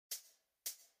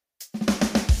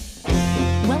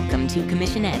to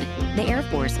Commission Ed, the Air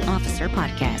Force Officer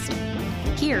Podcast.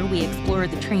 Here we explore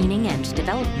the training and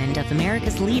development of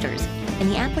America's leaders and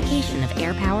the application of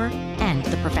air power and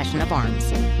the profession of arms.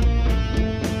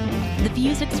 The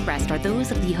views expressed are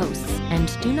those of the hosts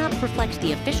and do not reflect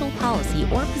the official policy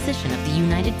or position of the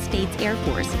United States Air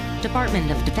Force, Department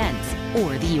of Defense,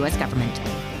 or the U.S. government.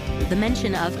 The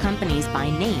mention of companies by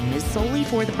name is solely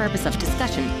for the purpose of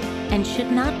discussion and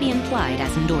should not be implied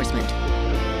as endorsement.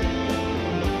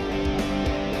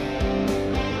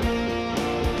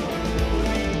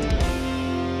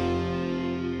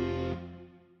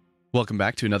 Welcome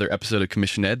back to another episode of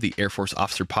Commission Ed, the Air Force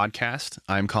Officer Podcast.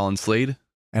 I'm Colin Slade.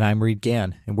 And I'm Reed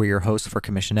Gann, and we're your hosts for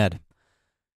Commission Ed.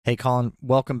 Hey, Colin,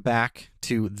 welcome back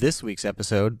to this week's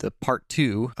episode, the part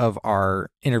 2 of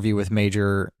our interview with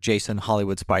Major Jason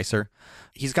Hollywood Spicer.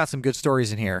 He's got some good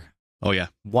stories in here. Oh, yeah.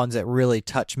 Ones that really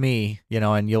touch me,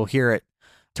 and you'll hear it.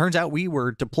 Turns out we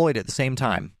were deployed at the same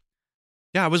time.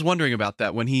 Yeah, I was wondering about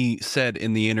that when he said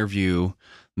in the interview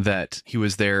that he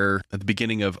was there at the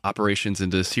beginning of operations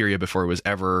into Syria before it was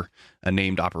ever a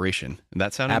named operation. And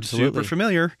that sounded super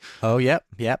familiar. Oh, yep,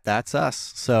 that's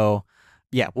us. So,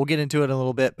 yeah, we'll get into it in a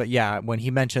little bit. But yeah, when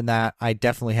he mentioned that, I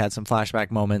definitely had some flashback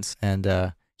moments. And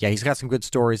yeah, he's got some good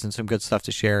stories and some good stuff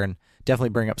to share, and definitely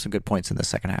bring up some good points in the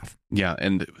second half. Yeah,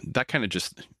 and that kind of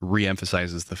just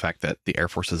reemphasizes the fact that the Air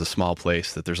Force is a small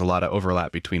place, that there's a lot of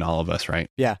overlap between all of us, right?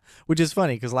 Yeah, which is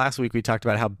funny because last week we talked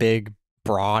about how big,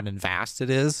 broad, and vast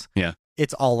it is. Yeah.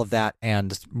 It's all of that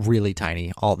and really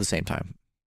tiny all at the same time.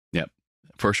 Yep,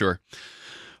 for sure.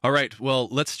 All right, well,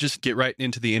 let's just get right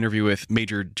into the interview with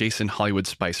Major Jason Hollywood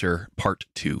Spicer, Part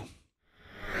 2.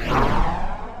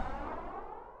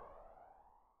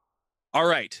 All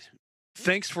right.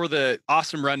 Thanks for the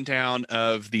awesome rundown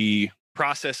of the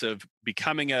process of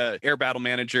becoming a air battle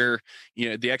manager,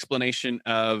 the explanation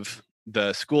of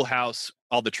the schoolhouse,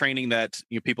 all the training that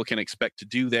people can expect to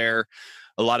do there,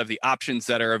 a lot of the options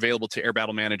that are available to air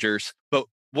battle managers. But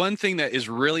one thing that is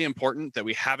really important that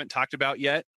we haven't talked about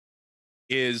yet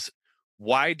is,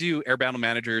 why do air battle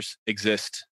managers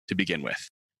exist to begin with?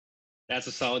 That's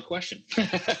a solid question.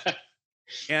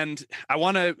 And I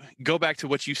want to go back to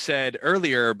what you said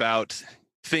earlier about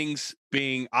things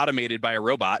being automated by a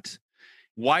robot.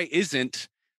 Why isn't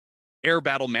air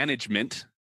battle management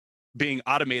being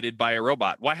automated by a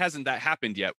robot? Why hasn't that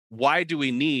happened yet? Why do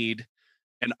we need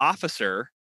an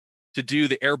officer to do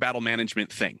the air battle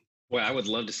management thing? Well, I would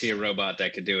love to see a robot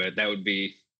that could do it. That would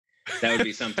be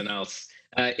something else.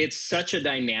 It's such a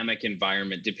dynamic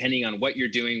environment, depending on what you're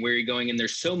doing, where you're going, and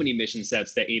there's so many mission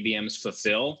sets that ABMs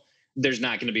fulfill. There's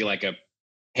not going to be like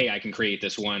hey, I can create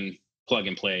this one plug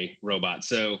and play robot.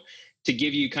 So to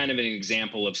give you kind of an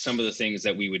example of some of the things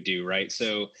that we would do, right?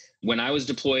 So when I was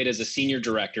deployed as a senior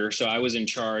director, so I was in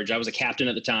charge, I was a captain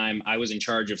at the time, I was in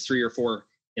charge of 3 or 4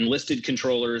 enlisted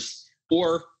controllers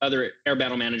or other air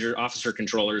battle manager officer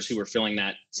controllers who were filling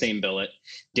that same billet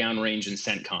downrange in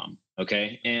CENTCOM,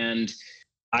 okay? And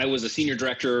I was a senior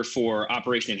director for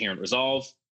Operation Inherent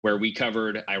Resolve, where we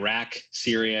covered Iraq,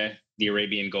 Syria, the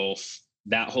Arabian Gulf,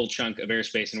 that whole chunk of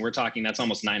airspace. And we're talking, that's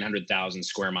almost 900,000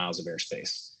 square miles of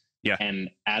airspace. Yeah. And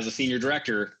as a senior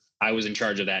director, I was in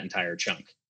charge of that entire chunk.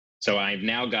 So I've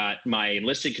now got my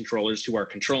enlisted controllers who are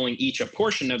controlling each a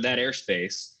portion of that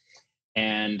airspace.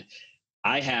 And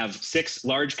I have 6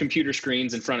 large computer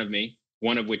screens in front of me,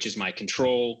 one of which is my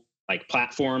control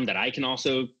platform that I can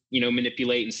also,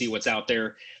 manipulate and see what's out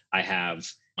there. I have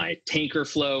my tanker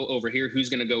flow over here, who's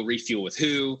going to go refuel with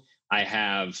who. I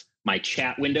have my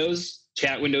chat windows.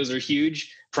 Chat windows are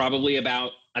huge, probably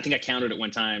about, I think I counted at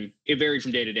one time, it varied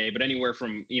from day to day, but anywhere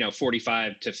from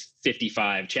 45 to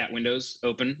 55 chat windows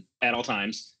open at all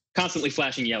times, constantly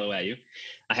flashing yellow at you.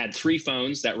 I had 3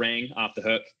 phones that rang off the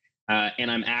hook, and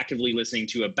I'm actively listening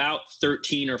to about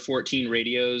 13 or 14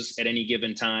 radios at any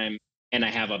given time. And I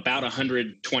have about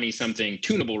 120 something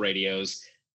tunable radios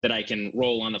that I can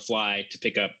roll on the fly to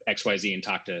pick up XYZ and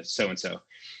talk to so-and-so.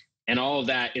 And all of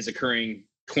that is occurring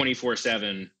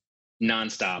 24/7,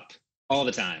 nonstop, all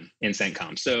the time in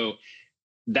CENTCOM. So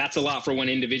that's a lot for one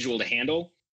individual to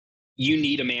handle. You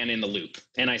need a man in the loop.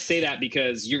 And I say that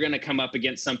because you're going to come up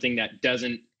against something that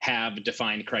doesn't have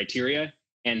defined criteria,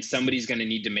 and somebody's going to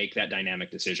need to make that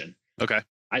dynamic decision. Okay.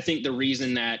 I think the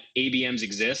reason that ABMs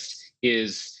exist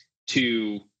is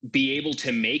to be able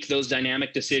to make those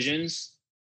dynamic decisions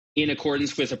in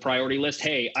accordance with a priority list.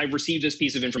 Hey, I've received this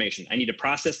piece of information. I need to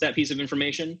process that piece of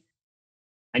information.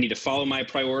 I need to follow my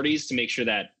priorities to make sure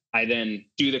that I then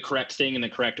do the correct thing in the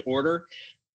correct order.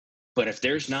 But if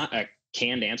there's not a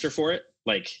canned answer for it,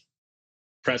 like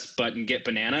press button, get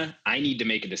banana, I need to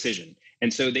make a decision.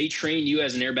 And so they train you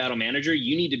as an air battle manager.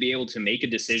 You need to be able to make a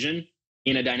decision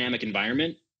in a dynamic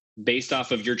environment based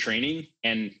off of your training.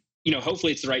 And,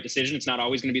 hopefully it's the right decision. It's not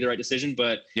always going to be the right decision,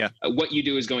 but what you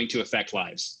do is going to affect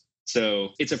lives. So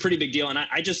it's a pretty big deal. And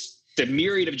the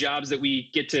myriad of jobs that we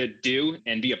get to do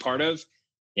and be a part of,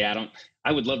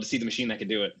 I would love to see the machine that could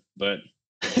do it, but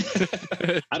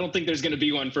I don't think there's going to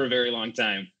be one for a very long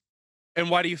time. And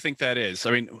why do you think that is?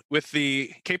 I mean, with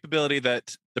the capability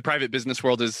that the private business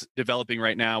world is developing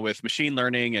right now with machine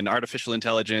learning and artificial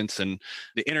intelligence and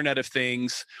the Internet of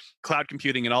Things, cloud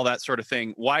computing and all that sort of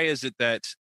thing, why is it that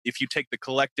if you take the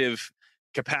collective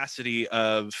capacity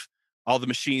of all the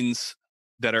machines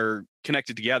that are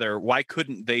connected together, why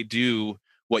couldn't they do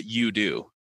what you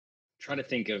do? Try to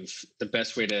think of the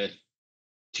best way to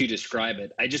describe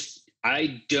it.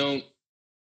 I don't,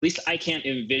 at least I can't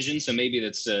envision, so maybe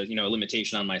that's a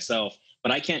limitation on myself,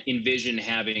 but I can't envision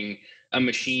having a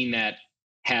machine that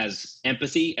has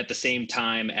empathy at the same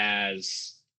time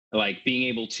as like being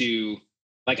able to,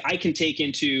 like, I can take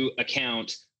into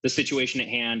account the situation at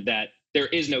hand that there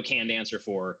is no canned answer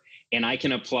for, and I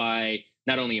can apply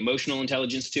not only emotional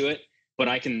intelligence to it, but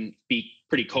I can be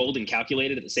pretty cold and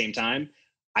calculated at the same time.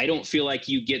 I don't feel like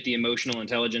you get the emotional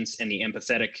intelligence and the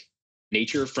empathetic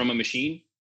nature from a machine,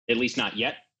 at least not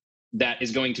yet, that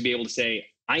is going to be able to say,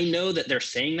 I know that they're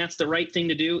saying that's the right thing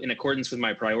to do in accordance with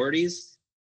my priorities,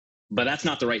 but that's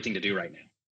not the right thing to do right now.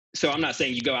 So I'm not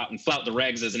saying you go out and flout the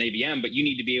regs as an ABM, but you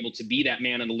need to be able to be that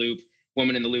man in the loop,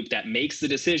 woman in the loop that makes the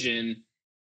decision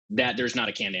that there's not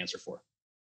a canned answer for.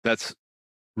 That's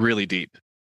really deep.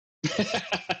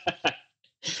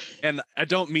 And I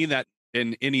don't mean that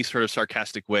in any sort of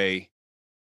sarcastic way.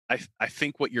 I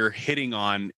think what you're hitting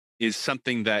on is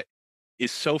something that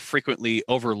is so frequently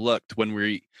overlooked when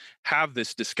we have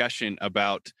this discussion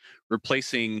about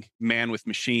replacing man with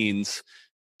machines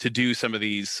to do some of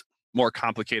these more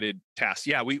complicated tasks.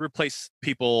 Yeah, we replace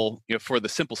people, for the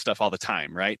simple stuff all the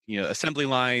time, right? Assembly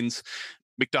lines,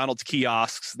 McDonald's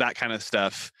kiosks, that kind of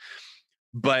stuff.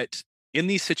 But in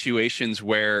these situations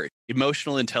where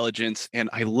emotional intelligence, and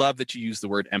I love that you use the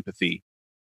word empathy,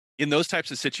 in those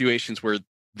types of situations where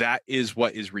that is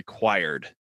what is required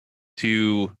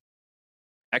to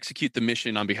execute the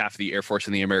mission on behalf of the Air Force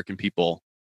and the American people,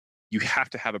 you have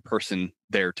to have a person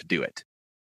there to do it.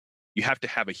 You have to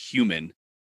have a human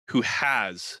who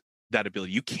has that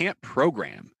ability. You can't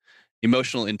program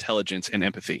emotional intelligence and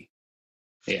empathy.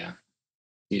 Yeah,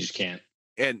 you just can't.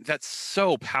 And that's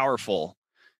so powerful.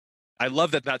 I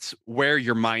love that that's where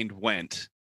your mind went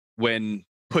when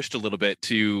pushed a little bit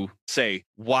to say,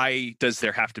 why does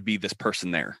there have to be this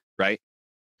person there, right?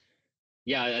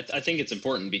 Yeah, I think it's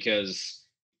important because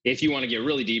if you want to get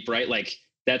really deep, right, like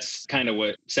that's kind of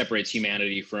what separates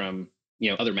humanity from,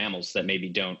 other mammals that maybe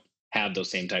don't have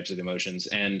those same types of emotions.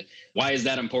 And why is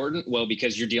that important? Well,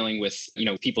 because you're dealing with,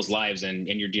 people's lives and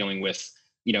you're dealing with,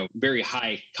 very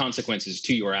high consequences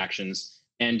to your actions.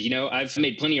 And, I've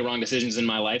made plenty of wrong decisions in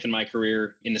my life and my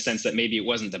career in the sense that maybe it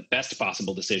wasn't the best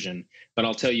possible decision. But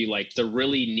I'll tell you, like, the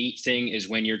really neat thing is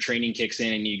when your training kicks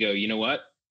in and you go, you know what?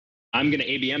 I'm going to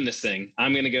ABM this thing.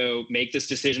 I'm going to go make this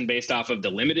decision based off of the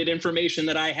limited information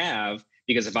that I have,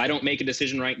 because if I don't make a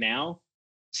decision right now,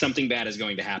 something bad is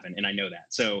going to happen. And I know that.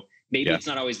 So maybe it's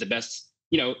not always the best.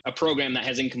 A program that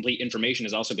has incomplete information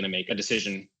is also going to make a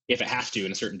decision if it has to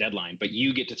in a certain deadline, but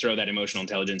you get to throw that emotional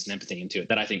intelligence and empathy into it.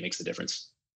 That I think makes the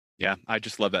difference. Yeah, I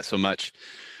just love that so much.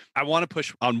 I want to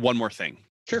push on one more thing.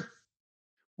 Sure.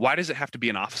 Why does it have to be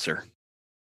an officer?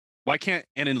 Why can't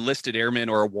an enlisted airman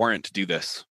or a warrant do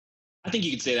this? I think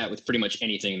you could say that with pretty much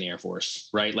anything in the Air Force,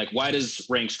 right? Like, why does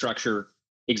rank structure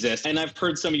exist? And I've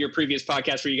heard some of your previous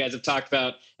podcasts where you guys have talked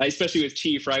about, especially with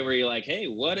Chief, right, where you're like, hey,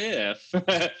 what if?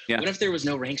 What if there was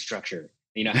no rank structure?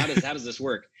 How does this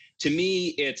work? To me,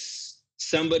 it's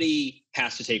somebody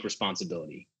has to take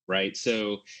responsibility, right?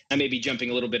 So I may be jumping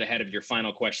a little bit ahead of your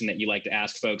final question that you like to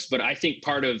ask folks, but I think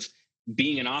part of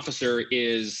being an officer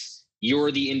is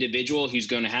you're the individual who's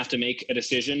going to have to make a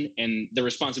decision, and the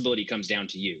responsibility comes down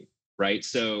to you, right?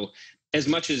 So as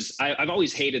much as I've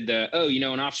always hated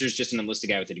an officer is just an enlisted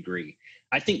guy with a degree.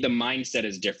 I think the mindset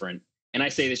is different. And I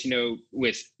say this,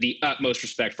 with the utmost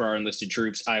respect for our enlisted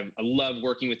troops. I love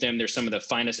working with them. They're some of the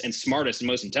finest and smartest and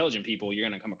most intelligent people you're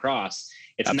going to come across.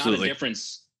 It's Absolutely. Not a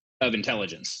difference of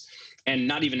intelligence and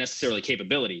not even necessarily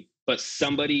capability, but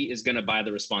somebody is going to buy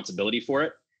the responsibility for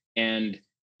it. And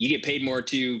you get paid more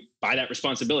to buy that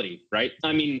responsibility, right?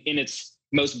 I mean, in its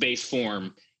most base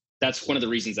form, that's one of the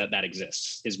reasons that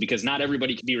exists, is because not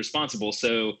everybody can be responsible.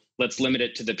 So let's limit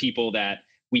it to the people that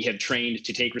we have trained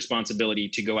to take responsibility,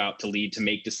 to go out, to lead, to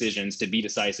make decisions, to be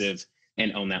decisive,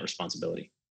 and own that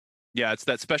responsibility. Yeah, it's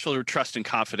that special trust and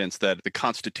confidence that the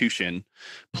Constitution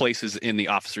places in the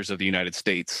officers of the United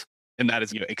States. And that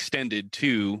is, extended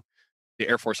to the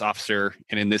Air Force officer,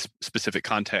 and in this specific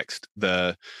context,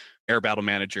 the air battle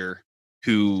manager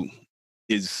who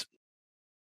is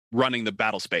running the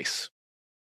battle space.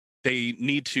 They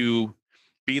need to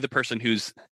be the person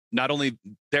who's not only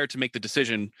there to make the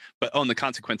decision, but own the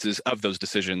consequences of those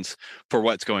decisions for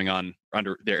what's going on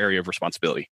under their area of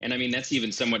responsibility. And I mean, that's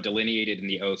even somewhat delineated in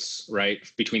the oaths, right?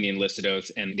 Between the enlisted oath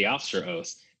and the officer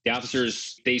oath. The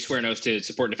officers, they swear an oath to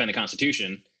support and defend the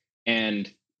Constitution.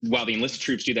 And while the enlisted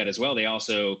troops do that as well, they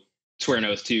also swear an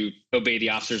oath to obey the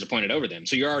officers appointed over them.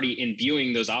 So you're already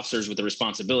imbuing those officers with a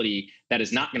responsibility that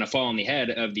is not going to fall on the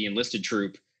head of the enlisted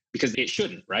troop, because it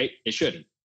shouldn't, right? It shouldn't.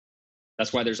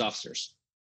 That's why there's officers.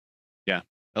 Yeah,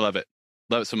 I love it.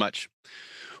 Love it so much.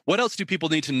 What else do people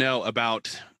need to know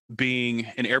about being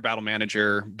an air battle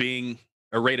manager, being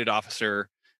a rated officer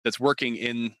that's working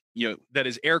in, that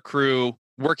is air crew,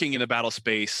 working in the battle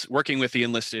space, working with the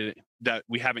enlisted, that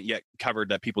we haven't yet covered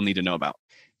that people need to know about?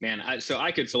 Man, so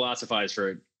I could philosophize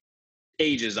for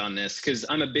ages on this, because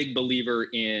I'm a big believer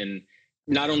in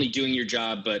not only doing your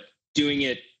job, but doing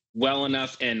it well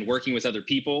enough and working with other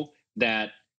people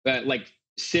that like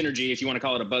synergy, if you want to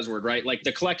call it a buzzword, right? Like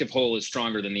the collective whole is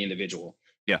stronger than the individual.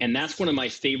 Yeah. And that's one of my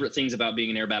favorite things about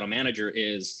being an air battle manager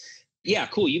is, yeah,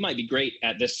 cool, you might be great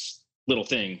at this little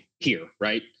thing here,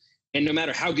 right? And no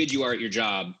matter how good you are at your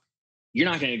job, you're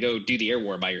not going to go do the air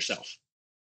war by yourself.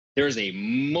 There's a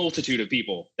multitude of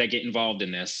people that get involved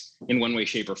in this in one way,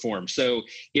 shape, or form. So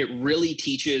it really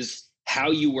teaches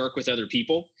how you work with other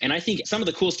people. And I think some of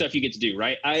the cool stuff you get to do,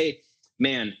 right?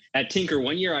 At Tinker,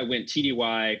 one year I went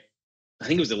TDY, I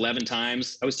think it was 11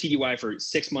 times. I was TDY for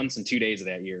 6 months and 2 days of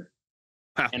that year.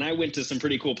 Huh. And I went to some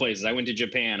pretty cool places. I went to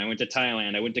Japan. I went to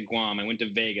Thailand. I went to Guam. I went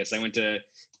to Vegas. I went to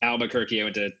Albuquerque. I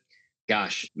went to,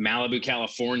 Malibu,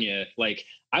 California. Like,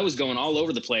 I was going all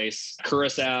over the place.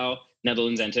 Curacao,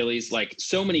 Netherlands, Antilles, like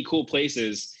so many cool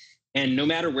places. And no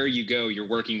matter where you go, you're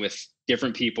working with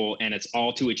different people, and it's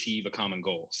all to achieve a common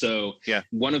goal. So yeah,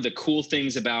 one of the cool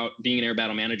things about being an air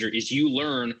battle manager is you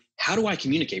learn, how do I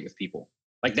communicate with people?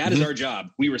 Like that is our job.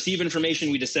 We receive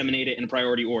information, we disseminate it in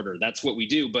priority order. That's what we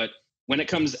do. But when it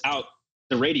comes out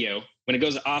the radio, when it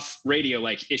goes off radio,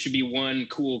 like it should be one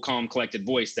cool, calm, collected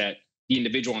voice that the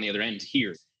individual on the other end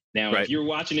hears. Now, right. If you're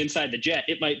watching inside the jet,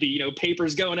 it might be,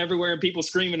 papers going everywhere and people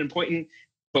screaming and pointing,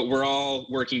 but we're all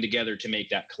working together to make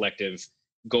that collective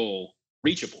goal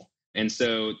reachable. And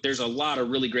so there's a lot of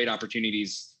really great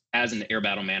opportunities as an air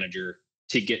battle manager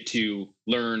to get to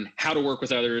learn how to work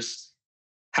with others,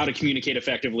 how to communicate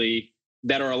effectively.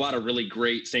 That are a lot of really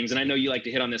great things. And I know you like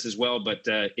to hit on this as well, but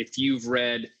if you've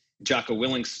read Jocko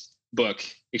Willink's book,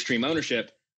 Extreme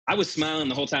Ownership, I was smiling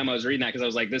the whole time I was reading that, because I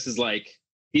was like,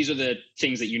 these are the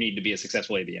things that you need to be a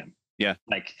successful ABM. Yeah.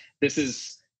 Like this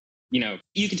is,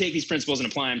 you can take these principles and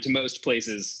apply them to most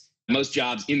places, most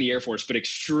jobs in the Air Force, but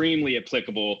extremely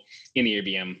applicable in the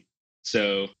ABM.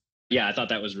 So yeah, I thought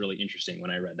that was really interesting when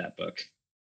I read that book.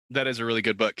 That is a really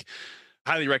good book.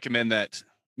 Highly recommend that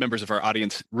members of our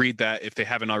audience read that if they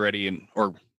haven't already,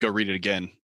 or go read it again.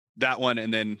 That one,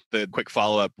 and then the quick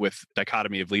follow-up with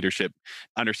Dichotomy of Leadership,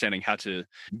 understanding how to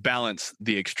balance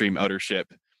the extreme ownership,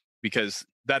 because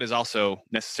that is also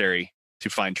necessary to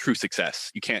find true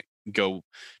success. You can't go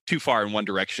too far in one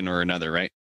direction or another,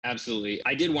 right? Absolutely.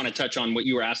 I did want to touch on what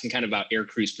you were asking kind of about air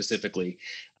crew specifically.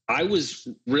 I was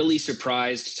really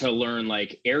surprised to learn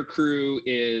like air crew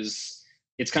it's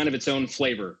kind of its own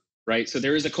flavor, right? So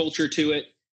there is a culture to it.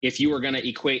 If you were going to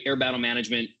equate air battle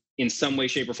management in some way,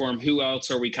 shape, or form, who else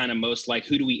are we kind of most like?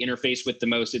 Who do we interface with the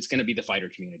most? It's going to be the fighter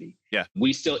community. Yeah.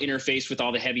 We still interface with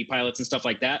all the heavy pilots and stuff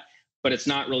like that, but it's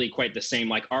not really quite the same.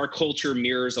 Like our culture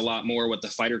mirrors a lot more what the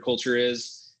fighter culture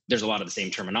is. There's a lot of the same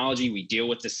terminology. We deal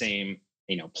with the same,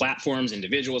 platforms,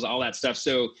 individuals, all that stuff.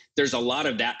 So there's a lot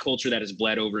of that culture that has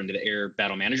bled over into the air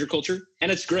battle manager culture.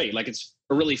 And it's great. Like it's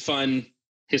a really fun,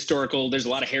 historical, there's a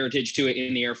lot of heritage to it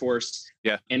in the Air Force.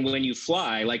 Yeah. And when you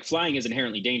fly, like flying is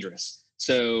inherently dangerous.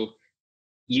 So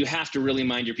you have to really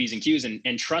mind your P's and Q's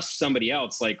and trust somebody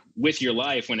else, like with your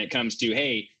life when it comes to,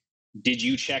 hey, did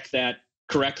you check that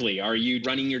correctly? Are you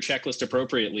running your checklist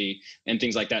appropriately and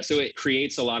things like that? So it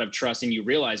creates a lot of trust, and you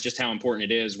realize just how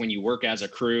important it is when you work as a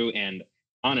crew and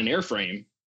on an airframe.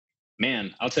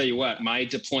 Man, I'll tell you what, my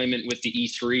deployment with the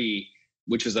E3,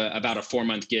 which was about a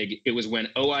 4-month gig, it was when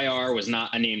OIR was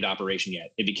not a named operation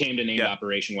yet. It became a named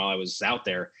operation while I was out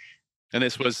there. And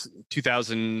this was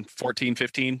 2014,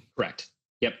 15? Correct.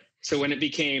 Yep. So when it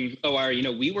became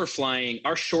OIR, we were flying,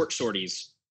 our short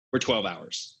sorties were 12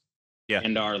 hours. Yeah.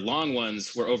 And our long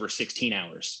ones were over 16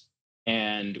 hours.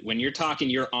 And when you're talking,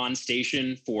 you're on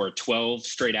station for 12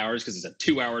 straight hours because it's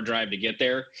a 2-hour drive to get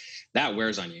there, that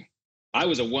wears on you. I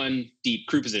was a one deep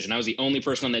crew position. I was the only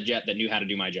person on that jet that knew how to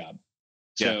do my job.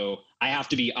 So I have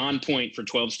to be on point for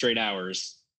 12 straight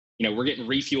hours. We're getting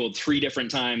refueled 3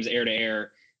 different times air to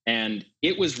air. And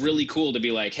it was really cool to be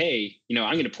like, hey, I'm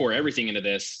going to pour everything into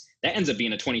this. That ends up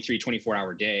being a 23,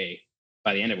 24-hour day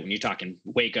by the end of it. When you're talking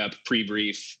wake up,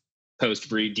 pre-brief,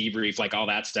 post-brief, debrief, like all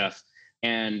that stuff.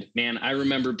 And man, I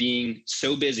remember being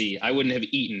so busy, I wouldn't have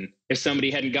eaten if somebody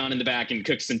hadn't gone in the back and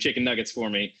cooked some chicken nuggets for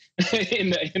me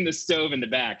in the stove in the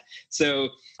back. So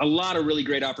a lot of really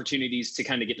great opportunities to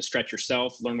kind of get to stretch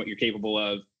yourself, learn what you're capable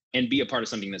of, and be a part of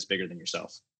something that's bigger than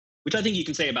yourself, which I think you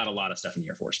can say about a lot of stuff in the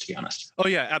Air Force, to be honest. Oh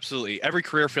yeah, absolutely. Every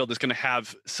career field is going to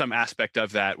have some aspect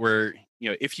of that where,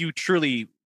 if you truly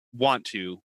want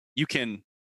to, you can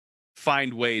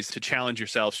find ways to challenge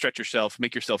yourself, stretch yourself,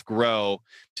 make yourself grow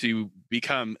to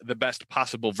become the best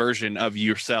possible version of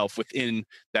yourself within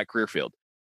that career field.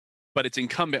 But it's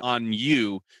incumbent on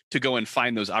you to go and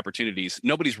find those opportunities.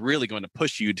 Nobody's really going to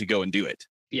push you to go and do it.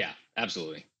 Yeah,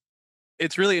 absolutely.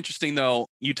 It's really interesting, though,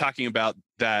 you talking about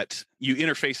that, you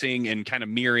interfacing and kind of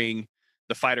mirroring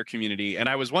the fighter community. And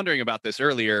I was wondering about this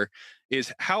earlier,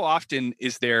 is how often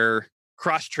is there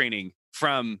cross-training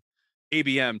from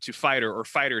ABM to fighter or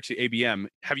fighter to ABM?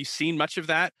 Have you seen much of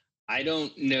that? I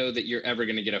don't know that you're ever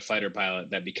going to get a fighter pilot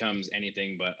that becomes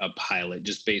anything but a pilot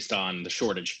just based on the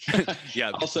shortage.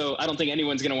 Yeah. Also, I don't think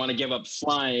anyone's going to want to give up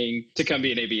flying to come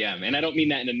be an ABM. And I don't mean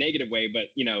that in a negative way, but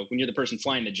when you're the person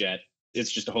flying the jet,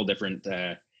 it's just a whole different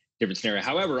scenario.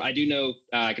 However, I do know,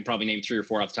 I could probably name 3 or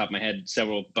 4 off the top of my head,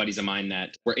 several buddies of mine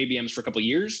that were ABMs for a couple of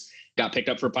years, got picked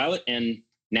up for a pilot, and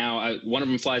now one of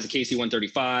them flies a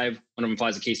KC-135, one of them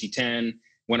flies a KC-10,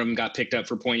 one of them got picked up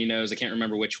for pointy nose. I can't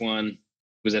remember which one. It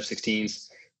was F-16s.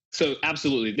 So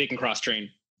absolutely, they can cross-train.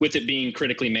 With it being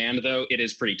critically manned, though, it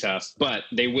is pretty tough, but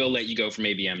they will let you go from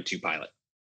ABM to pilot.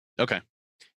 Okay.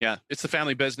 Yeah, it's the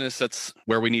family business. That's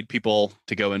where we need people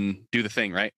to go and do the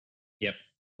thing, right? Yep.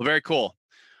 Well, very cool.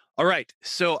 All right.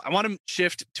 So I want to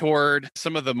shift toward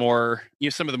some of the more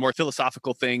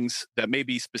philosophical things that may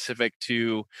be specific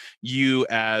to you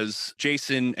as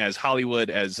Jason, as Hollywood,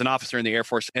 as an officer in the Air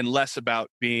Force, and less about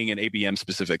being an ABM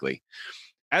specifically.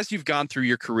 As you've gone through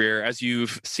your career, as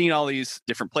you've seen all these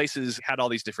different places, had all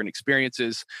these different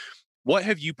experiences, what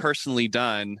have you personally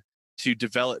done to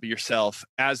develop yourself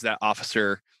as that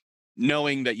officer,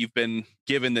 knowing that you've been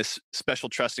given this special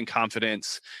trust and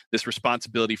confidence, this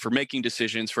responsibility for making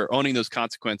decisions, for owning those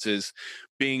consequences,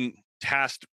 being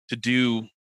tasked to do,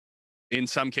 in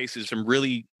some cases, some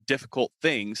really difficult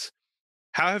things?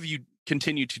 How have you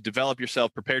continued to develop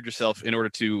yourself, prepared yourself in order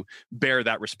to bear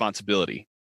that responsibility?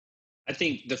 I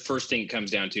think the first thing it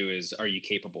comes down to is, are you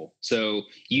capable? So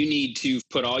you need to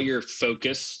put all your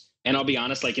focus. And I'll be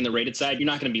honest, like in the rated side, you're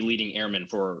not going to be leading airmen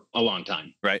for a long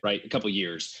time, right? A couple of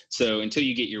years. So until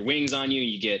you get your wings on you,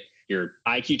 you get your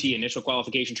IQT initial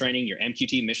qualification training, your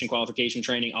MQT mission qualification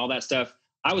training, all that stuff.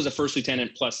 I was a first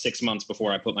lieutenant plus 6 months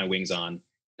before I put my wings on.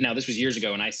 Now, this was years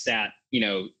ago, and I sat,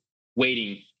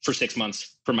 waiting for 6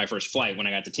 months for my first flight when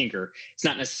I got to tinker. It's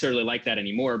not necessarily like that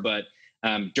anymore, but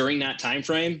during that time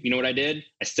frame, you know what I did?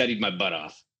 I studied my butt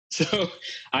off. So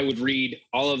I would read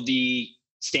all of the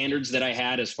standards that I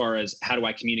had as far as how do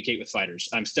I communicate with fighters.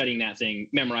 I'm studying that thing,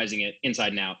 memorizing it inside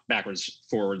and out, backwards,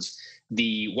 forwards,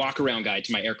 the walk around guide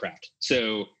to my aircraft.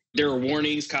 So there are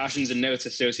warnings, cautions, and notes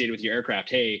associated with your aircraft.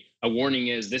 Hey, a warning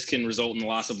is this can result in the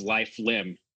loss of life,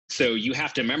 limb. So you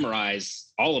have to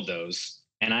memorize all of those.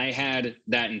 And I had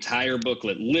that entire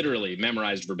booklet literally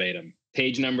memorized verbatim,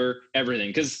 page number, everything,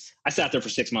 because I sat there for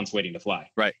 6 months waiting to fly.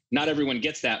 Right. Not everyone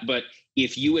gets that, but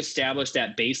if you establish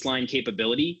that baseline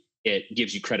capability, it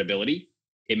gives you credibility.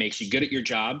 It makes you good at your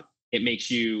job. It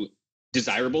makes you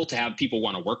desirable to have people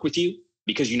want to work with you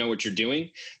because you know what you're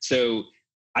doing. So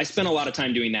I spent a lot of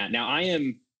time doing that. Now, I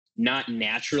am not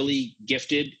naturally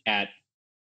gifted at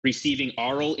receiving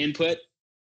oral input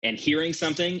and hearing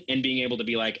something and being able to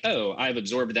be like, oh, I've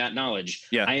absorbed that knowledge.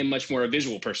 Yeah. I am much more a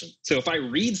visual person. So if I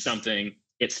read something,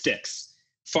 it sticks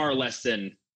far less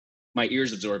than my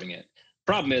ears absorbing it.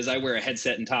 Problem is I wear a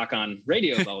headset and talk on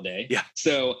radios all day. Yeah.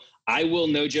 So I will,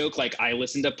 no joke, like I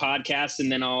listen to podcasts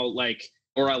and then I'll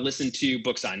listen to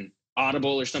books on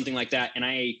Audible or something like that. And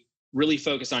I really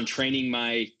focus on training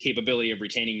my capability of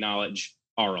retaining knowledge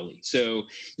orally. So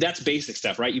that's basic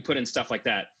stuff, right? You put in stuff like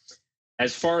that.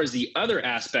 As far as the other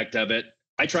aspect of it,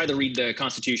 I try to read the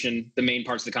Constitution, the main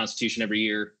parts of the Constitution every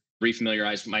year,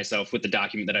 refamiliarize myself with the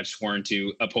document that I've sworn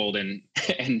to uphold and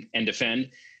defend.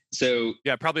 So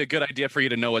yeah, probably a good idea for you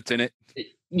to know what's in it.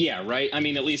 Yeah, right. I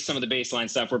mean, at least some of the baseline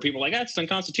stuff where people are like, that's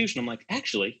unconstitutional. I'm like,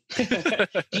 actually,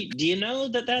 do you know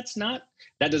that that's not?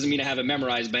 That doesn't mean I have it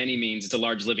memorized by any means. It's a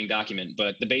large living document,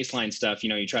 but the baseline stuff,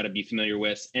 you try to be familiar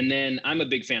with. And then I'm a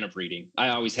big fan of reading. I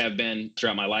always have been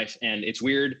throughout my life. And it's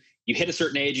weird. You hit a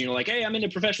certain age and you're like, hey, I'm into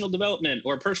professional development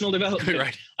or personal development.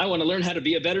 Right. I want to learn how to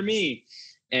be a better me.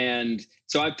 And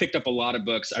so I've picked up a lot of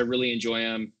books. I really enjoy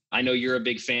them. I know you're a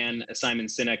big fan, a Simon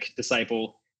Sinek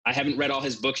disciple. I haven't read all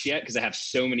his books yet because I have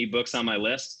so many books on my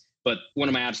list, but one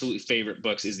of my absolute favorite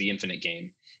books is The Infinite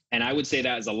Game. And I would say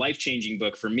that is a life-changing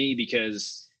book for me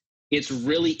because it's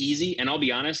really easy. And I'll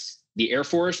be honest, the Air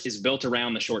Force is built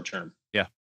around the short term. Yeah.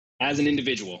 As an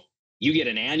individual, you get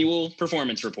an annual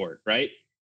performance report, right?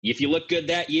 If you look good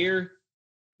that year,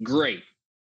 great.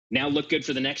 Now look good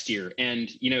for the next year.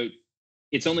 And,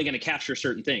 it's only going to capture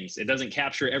certain things. It doesn't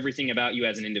capture everything about you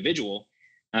as an individual.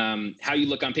 How you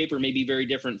look on paper may be very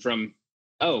different from,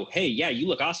 oh, hey, yeah, you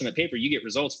look awesome at paper, you get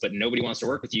results, but nobody wants to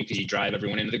work with you because you drive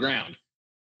everyone into the ground.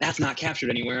 That's not captured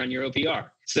anywhere on your OPR.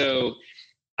 So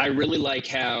I really like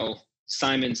how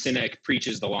Simon Sinek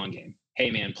preaches the long game.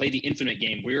 Hey, man, play the infinite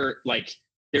game.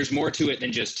 There's more to it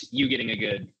than just you getting a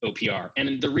good OPR.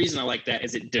 And the reason I like that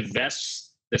is it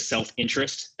divests the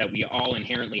self-interest that we all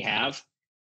inherently have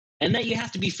and that you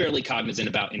have to be fairly cognizant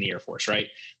about in the Air Force, right?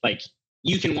 Like,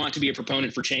 you can want to be a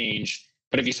proponent for change,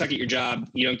 but if you suck at your job,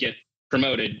 you don't get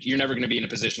promoted, you're never going to be in a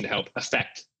position to help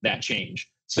affect that change.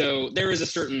 So there is a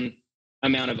certain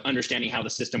amount of understanding how the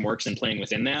system works and playing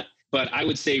within that. But I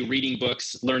would say reading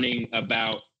books, learning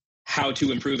about how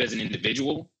to improve as an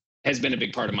individual has been a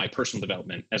big part of my personal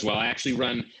development as well.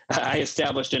 I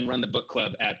established and run the book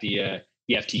club at the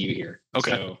FTU here.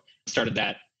 Okay. So started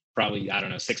that probably,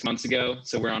 6 months ago.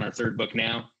 So we're on our third book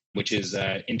now, which is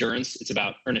Endurance. It's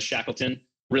about Ernest Shackleton.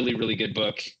 Really, really good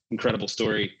book. Incredible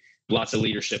story. Lots of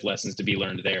leadership lessons to be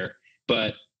learned there.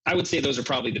 But I would say those are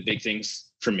probably the big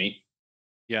things for me.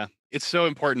 Yeah. It's so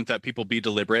important that people be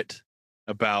deliberate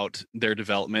about their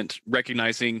development,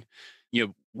 recognizing,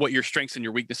 what your strengths and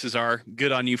your weaknesses are.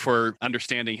 Good on you for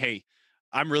understanding, hey,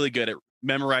 I'm really good at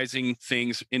memorizing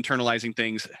things, internalizing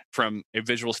things from a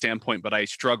visual standpoint, but I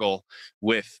struggle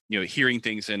with, hearing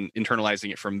things and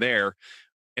internalizing it from there.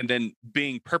 And then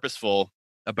being purposeful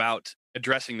about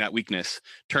addressing that weakness,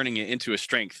 turning it into a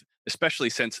strength, especially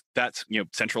since that's,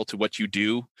 central to what you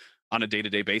do on a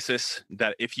day-to-day basis.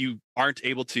 That if you aren't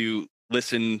able to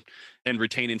listen and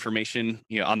retain information,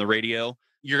 on the radio,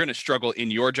 you're going to struggle in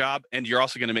your job, and you're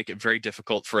also going to make it very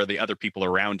difficult for the other people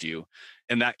around you.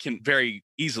 And that can very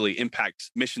easily impact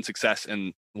mission success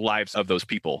and lives of those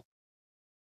people.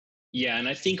 Yeah. And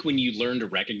I think when you learn to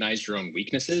recognize your own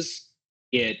weaknesses,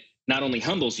 it not only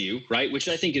humbles you, right? Which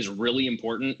I think is really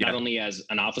important, not only as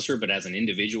an officer, but as an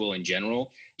individual in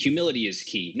general. Humility is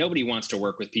key. Nobody wants to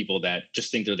work with people that just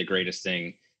think they're the greatest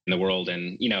thing in the world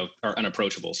and, are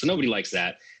unapproachable. So nobody likes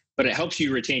that, but it helps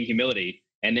you retain humility.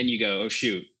 And then you go, oh,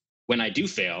 shoot, when I do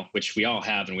fail, which we all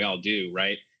have and we all do,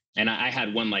 right? And I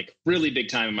had one really big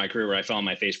time in my career where I fell on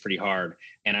my face pretty hard.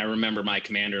 And I remember my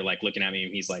commander looking at me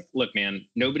and he's like, look, man,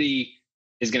 nobody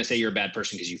is going to say you're a bad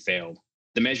person because you failed.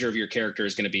 The measure of your character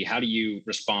is going to be, how do you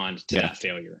respond to that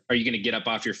failure? Are you going to get up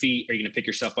off your feet? Are you going to pick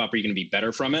yourself up? Are you going to be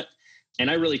better from it? And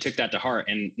I really took that to heart.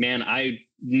 And man, I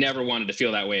never wanted to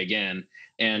feel that way again.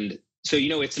 And so,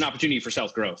 it's an opportunity for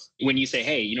self-growth. When you say,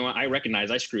 hey, I recognize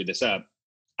I screwed this up.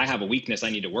 I have a weakness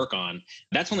I need to work on.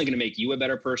 That's only going to make you a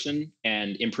better person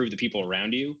and improve the people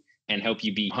around you and help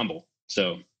you be humble.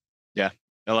 So, yeah,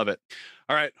 I love it.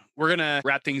 All right, we're going to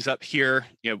wrap things up here.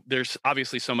 There's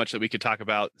obviously so much that we could talk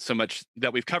about, so much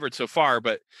that we've covered so far,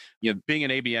 but being an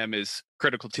ABM is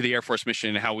critical to the Air Force mission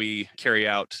and how we carry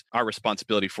out our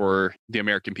responsibility for the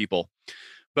American people.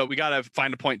 But we got to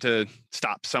find a point to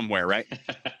stop somewhere, right?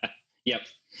 Yep.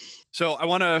 So I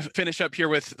want to finish up here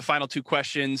with the final two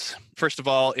questions. First of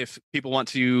all, if people want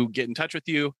to get in touch with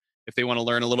you, if they want to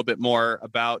learn a little bit more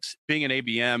about being an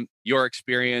ABM, your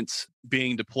experience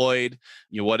being deployed,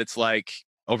 what it's like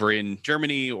over in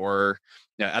Germany or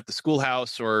at the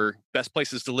schoolhouse or best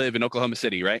places to live in Oklahoma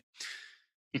City, right?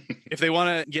 If they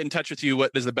want to get in touch with you,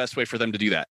 what is the best way for them to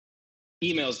do that?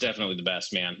 Email is definitely the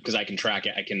best, man, because I can track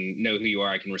it. I can know who you are.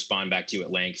 I can respond back to you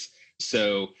at length.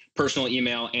 So personal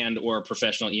email and or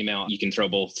professional email, you can throw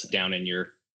both down in your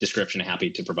description. Happy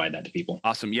to provide that to people.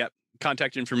 Awesome. Yep.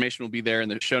 Contact information will be there in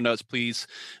the show notes. Please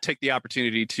take the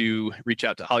opportunity to reach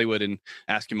out to Hollywood and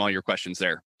ask him all your questions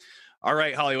there. All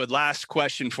right, Hollywood, last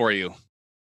question for you.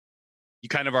 You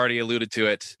kind of already alluded to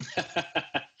it.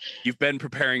 You've been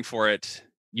preparing for it.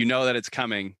 You know that it's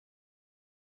coming.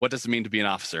 What does it mean to be an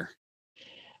officer?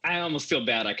 I almost feel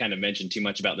bad I kind of mentioned too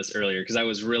much about this earlier because I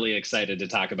was really excited to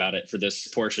talk about it for this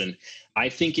portion. I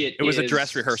think it was is a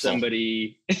dress rehearsal.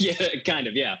 Somebody, yeah, kind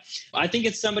of, yeah. I think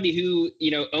it's somebody who,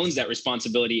 owns that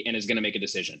responsibility and is going to make a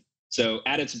decision. So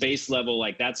at its base level,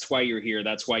 like that's why you're here.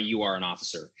 That's why you are an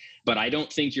officer. But I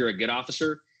don't think you're a good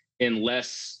officer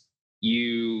unless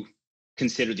you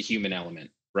consider the human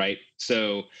element, right?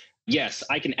 So yes,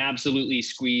 I can absolutely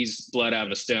squeeze blood out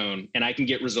of a stone and I can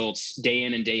get results day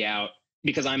in and day out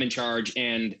because I'm in charge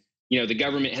and, the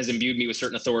government has imbued me with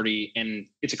certain authority and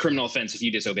it's a criminal offense if you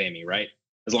disobey me, right?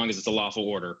 As long as it's a lawful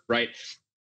order, right?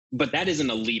 But that isn't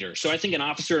a leader. So I think an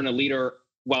officer and a leader,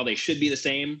 while they should be the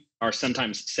same, are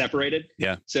sometimes separated.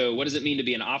 Yeah. So what does it mean to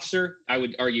be an officer? I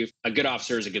would argue a good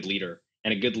officer is a good leader.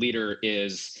 And a good leader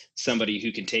is somebody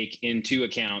who can take into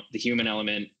account the human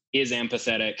element, is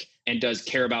empathetic, and does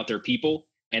care about their people.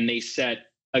 And they set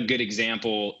a good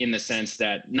example in the sense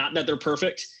that not that they're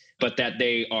perfect, but that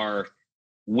they are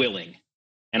willing.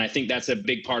 And I think that's a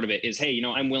big part of it is, hey,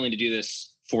 I'm willing to do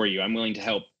this for you. I'm willing to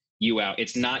help you out.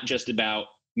 It's not just about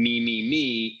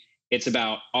me. It's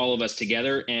about all of us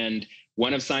together. And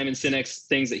one of Simon Sinek's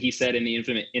things that he said in the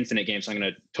Infinite Game, so I'm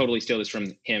going to totally steal this from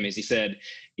him, is he said,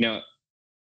 and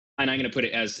I'm going to put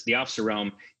it as the officer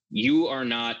realm, you are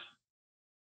not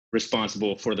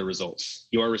responsible for the results.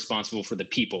 You are responsible for the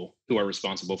people who are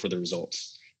responsible for the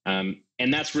results. And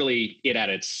that's really it at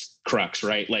its crux,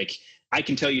 right? Like I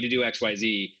can tell you to do X, Y,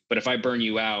 Z, but if I burn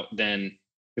you out, then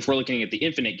if we're looking at the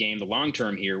Infinite Game, the long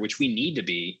term here, which we need to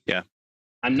be, yeah,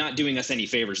 I'm not doing us any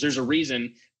favors. There's a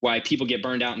reason why people get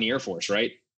burned out in the Air Force,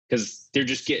 right? Because they're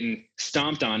just getting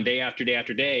stomped on day after day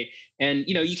after day. And,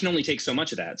 you can only take so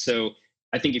much of that. So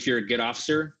I think if you're a good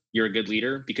officer, you're a good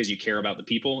leader because you care about the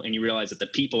people and you realize that the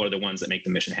people are the ones that make the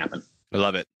mission happen. I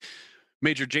love it.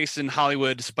 Major Jason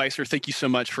Hollywood Spicer, thank you so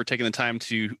much for taking the time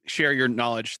to share your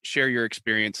knowledge, share your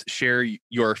experience, share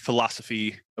your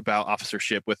philosophy about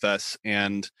officership with us.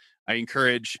 And I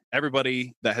encourage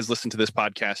everybody that has listened to this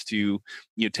podcast to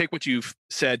take what you've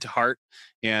said to heart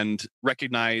and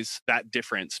recognize that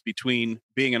difference between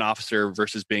being an officer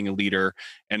versus being a leader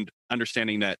and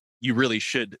understanding that you really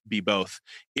should be both.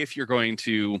 If you're going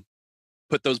to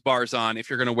put those bars on, if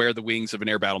you're going to wear the wings of an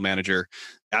air battle manager,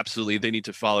 absolutely, they need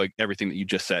to follow everything that you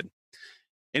just said.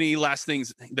 Any last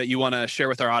things that you want to share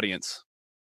with our audience?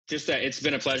 Just that it's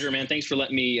been a pleasure, man. Thanks for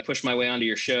letting me push my way onto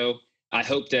your show. I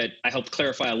hope that I helped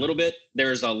clarify a little bit.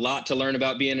 There's a lot to learn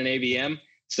about being an ABM,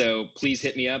 so please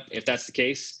hit me up if that's the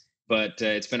case. But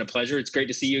it's been a pleasure. It's great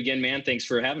to see you again, man. Thanks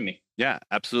for having me. Yeah,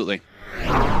 absolutely.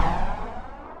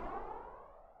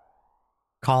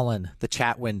 Colin, the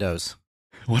chat windows.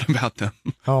 What about them?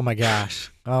 Oh my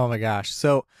gosh.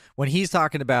 So when he's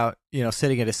talking about,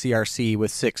 sitting at a CRC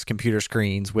with 6 computer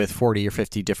screens with 40 or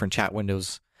 50 different chat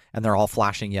windows and they're all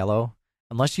flashing yellow,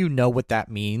 unless you know what that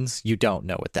means, you don't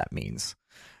know what that means.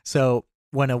 So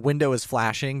when a window is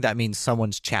flashing, that means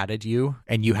someone's chatted you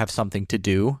and you have something to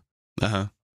do. Uh-huh.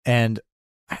 And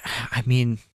I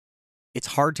mean, it's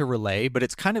hard to relay, but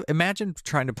it's kind of, imagine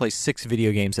trying to play 6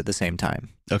 video games at the same time.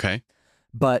 Okay.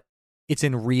 But it's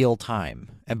in real time.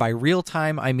 And by real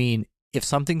time, I mean, if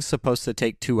something's supposed to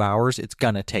take 2 hours, it's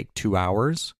going to take 2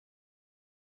 hours.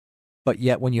 But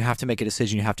yet when you have to make a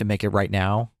decision, you have to make it right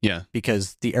now. Yeah.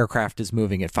 Because the aircraft is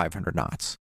moving at 500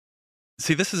 knots.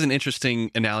 See, this is an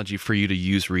interesting analogy for you to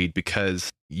use, Reed, because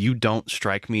you don't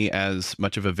strike me as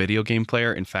much of a video game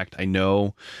player. In fact, I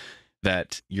know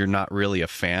that you're not really a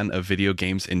fan of video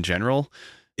games in general.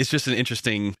 It's just an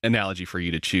interesting analogy for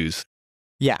you to choose.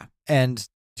 Yeah. And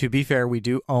to be fair, we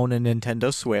do own a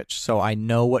Nintendo Switch, so I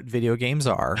know what video games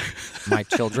are. My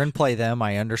children play them.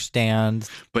 I understand.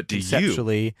 But do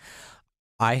conceptually, you?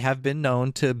 I have been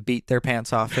known to beat their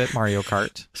pants off at Mario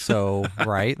Kart. So,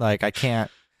 right? Like, I can't.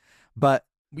 But,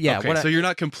 yeah. Okay, so you're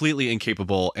not completely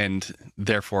incapable and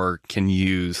therefore can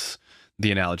use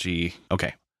the analogy.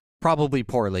 Okay. Probably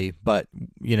poorly, but,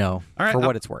 all right, for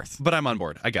what it's worth. But I'm on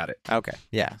board. I got it. Okay.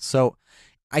 Yeah. So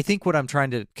I think what I'm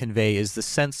trying to convey is the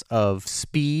sense of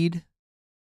speed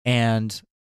and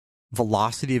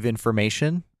velocity of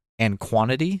information and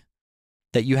quantity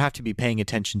that you have to be paying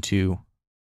attention to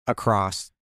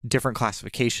across different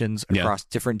classifications, across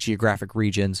different geographic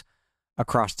regions,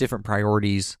 across different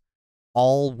priorities,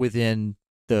 all within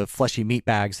the fleshy meat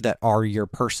bags that are your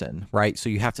person, right? So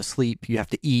you have to sleep, you have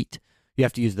to eat, you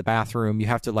have to use the bathroom, you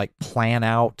have to plan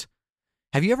out.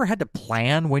 Have you ever had to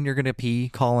plan when you're going to pee,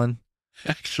 Colin?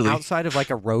 Actually, outside of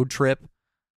a road trip?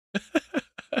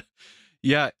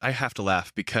 Yeah, I have to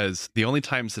laugh because the only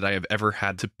times that I have ever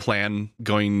had to plan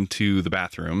going to the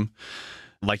bathroom,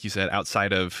 like you said,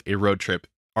 outside of a road trip,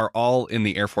 are all in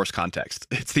the Air Force context.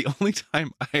 It's the only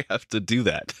time I have to do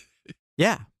that.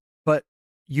 Yeah, but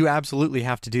you absolutely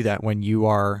have to do that when you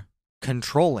are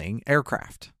controlling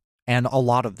aircraft, and a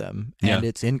lot of them, and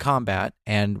it's in combat,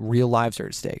 and real lives are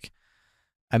at stake.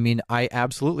 I mean, I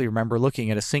absolutely remember looking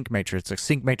at a sync matrix. A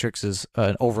sync matrix is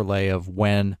an overlay of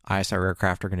when ISR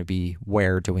aircraft are going to be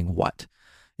where doing what.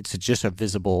 It's just a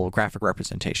visible graphic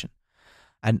representation.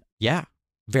 And yeah,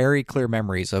 very clear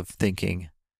memories of thinking,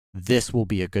 this will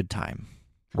be a good time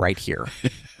right here.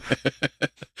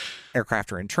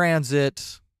 Aircraft are in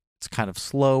transit. It's kind of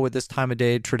slow at this time of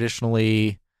day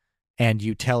traditionally. And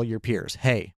you tell your peers,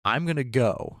 hey, I'm going to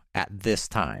go at this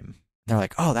time. They're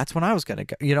like, oh, that's when I was going to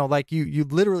go. You know, like you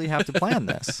literally have to plan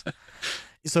this.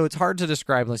 So it's hard to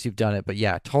describe unless you've done it. But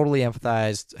yeah, totally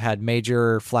empathized, had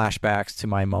major flashbacks to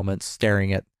my moments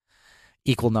staring at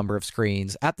equal number of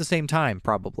screens at the same time,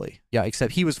 probably. Yeah,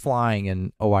 except he was flying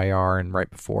in OIR and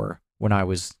right before when I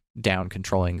was down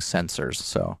controlling sensors.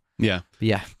 So yeah,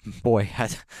 boy,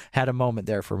 had a moment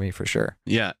there for me for sure.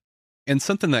 Yeah. And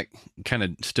something that kind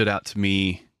of stood out to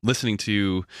me listening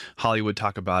to Hollywood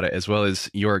talk about it, as well as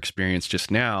your experience just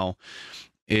now,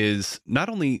 is not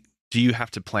only do you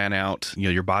have to plan out,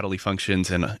 your bodily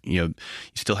functions and, you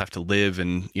still have to live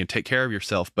and, take care of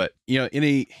yourself. But, in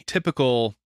a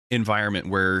typical environment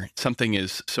where something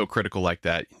is so critical like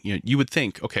that, you would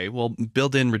think, okay, well,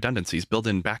 build in redundancies, build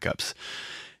in backups,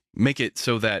 make it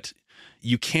so that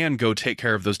you can go take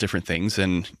care of those different things,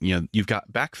 and you've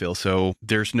got backfill, so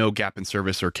there's no gap in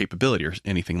service or capability or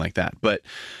anything like that. But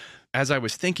as I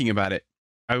was thinking about it,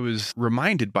 I was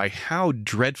reminded by how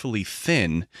dreadfully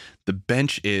thin the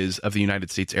bench is of the United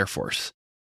States Air Force.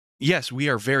 Yes, we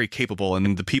are very capable,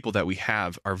 and the people that we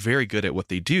have are very good at what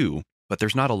they do, but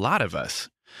there's not a lot of us.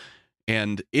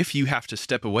 And if you have to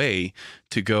step away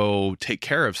to go take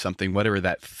care of something, whatever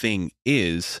that thing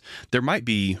is, there might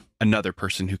be another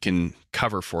person who can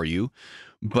cover for you.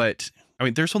 But I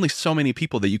mean, there's only so many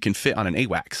people that you can fit on an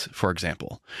AWACS, for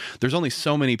example. There's only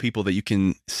so many people that you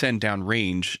can send down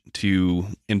range to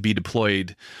and be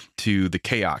deployed to the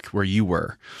KAOC where you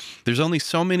were. There's only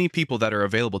so many people that are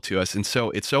available to us. And so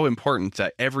it's so important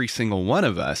that every single one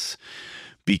of us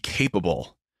be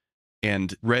capable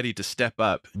and ready to step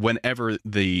up whenever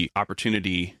the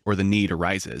opportunity or the need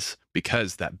arises,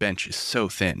 because that bench is so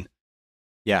thin.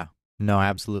 Yeah, no,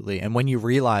 absolutely. And when you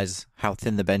realize how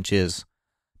thin the bench is,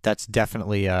 that's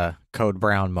definitely a Code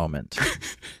Brown moment.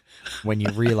 When you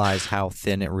realize how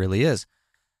thin it really is.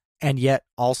 And yet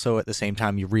also at the same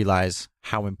time, you realize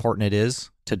how important it is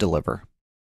to deliver.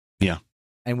 Yeah.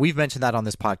 And we've mentioned that on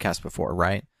this podcast before,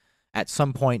 right? At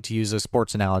some point, to use a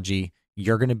sports analogy,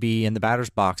 you're going to be in the batter's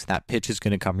box. That pitch is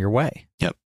going to come your way.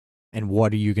 Yep. And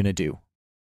what are you going to do?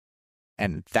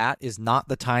 And that is not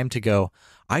the time to go,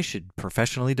 I should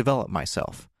professionally develop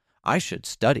myself. I should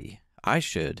study.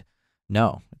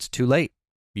 No, it's too late.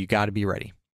 You got to be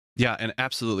ready. Yeah, and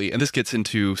absolutely. And this gets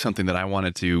into something that I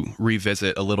wanted to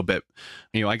revisit a little bit.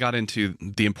 I got into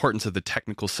the importance of the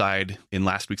technical side in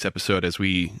last week's episode as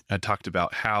we talked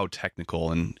about how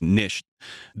technical and niche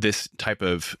this type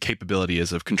of capability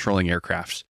is of controlling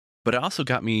aircraft. But it also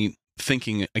got me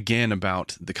thinking again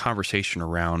about the conversation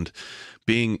around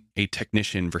being a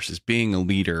technician versus being a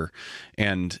leader.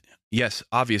 And yes,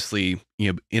 obviously,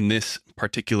 in this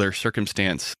particular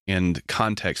circumstance and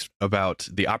context about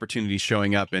the opportunity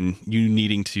showing up and you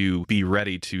needing to be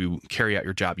ready to carry out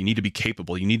your job, you need to be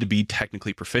capable, you need to be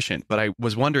technically proficient. But I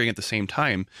was wondering at the same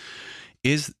time,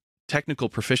 is technical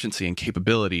proficiency and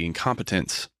capability and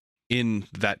competence in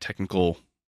that technical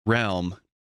realm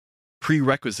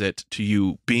prerequisite to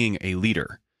you being a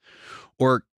leader?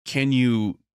 Or can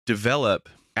you develop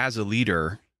as a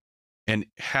leader and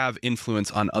have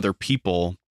influence on other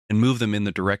people and move them in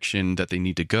the direction that they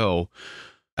need to go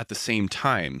at the same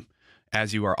time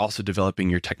as you are also developing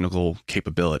your technical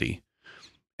capability?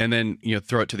 And then,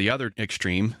 throw it to the other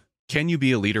extreme. Can you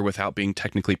be a leader without being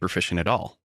technically proficient at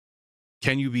all?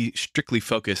 Can you be strictly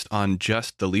focused on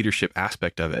just the leadership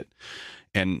aspect of it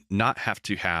and not have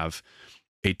to have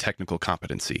a technical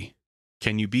competency?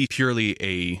 Can you be purely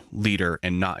a leader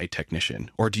and not a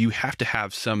technician? Or do you have to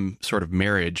have some sort of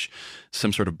marriage,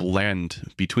 some sort of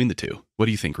blend between the two? What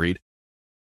do you think, Reed?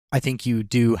 I think you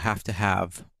do have to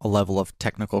have a level of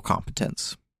technical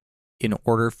competence in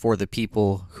order for the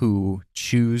people who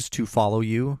choose to follow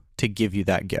you to give you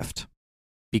that gift.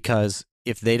 Because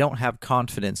if they don't have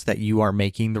confidence that you are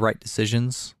making the right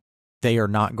decisions, they are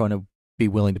not going to be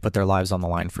willing to put their lives on the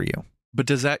line for you. But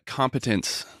does that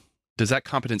competence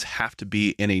have to be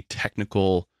in a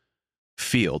technical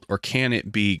field, or can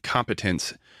it be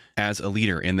competence as a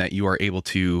leader in that you are able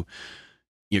to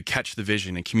you catch the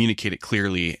vision and communicate it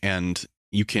clearly, and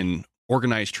you can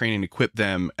organize, train, and equip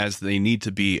them as they need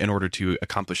to be in order to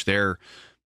accomplish their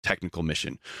technical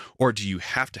mission? Or do you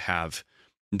have to have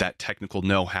that technical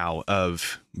know-how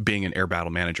of being an air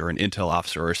battle manager, an intel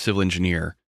officer, or a civil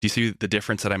engineer? Do you see the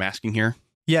difference that I'm asking here?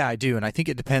 Yeah, I do. And I think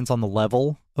it depends on the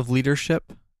level of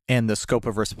leadership and the scope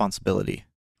of responsibility.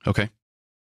 Okay.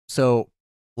 So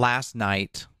last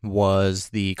night was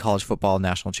the college football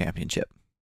national championship.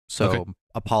 So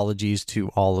apologies to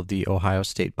all of the Ohio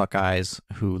State Buckeyes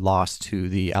who lost to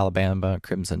the Alabama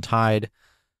Crimson Tide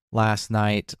last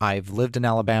night. I've lived in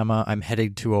Alabama. I'm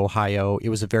headed to Ohio. It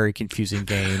was a very confusing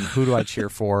game. Who do I cheer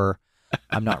for?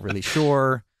 I'm not really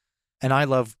sure. And I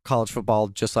love college football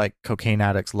just like cocaine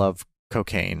addicts love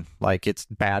cocaine. Like, it's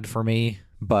bad for me,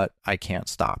 but I can't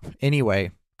stop.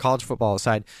 Anyway, college football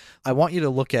aside, I want you to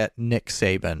look at Nick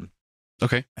Saban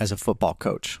as a football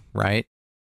coach, right?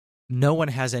 No one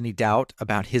has any doubt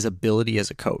about his ability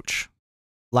as a coach.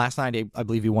 Last night, I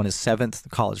believe he won his 7th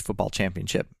college football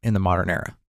championship in the modern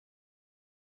era.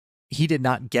 He did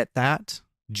not get that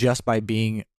just by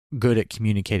being good at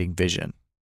communicating vision.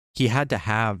 He had to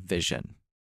have vision.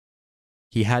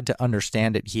 He had to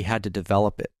understand it. He had to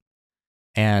develop it.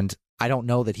 And I don't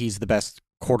know that he's the best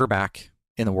quarterback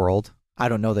in the world. I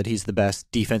don't know that he's the best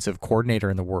defensive coordinator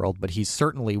in the world, but he's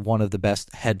certainly one of the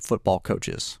best head football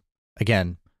coaches.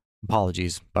 Again,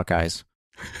 apologies, Buckeyes.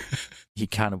 He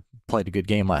kind of played a good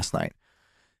game last night.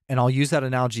 And I'll use that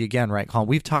analogy again, right, Colin?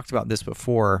 We've talked about this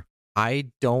before. I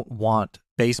don't want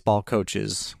baseball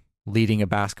coaches leading a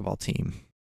basketball team,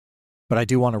 but I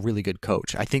do want a really good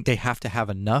coach. I think they have to have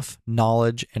enough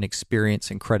knowledge and experience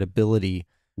and credibility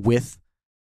with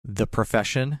the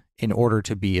profession in order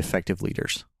to be effective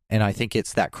leaders. And I think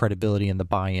it's that credibility and the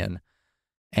buy-in.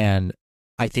 And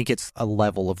I think it's a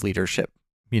level of leadership.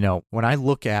 You know, when I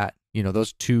look at, you know,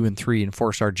 those 2 and 3 and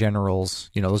 4-star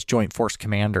generals, you know, those joint force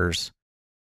commanders,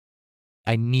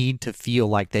 I need to feel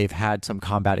like they've had some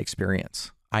combat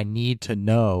experience. I need to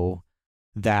know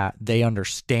that they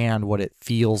understand what it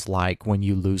feels like when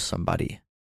you lose somebody.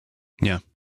 Yeah.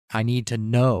 I need to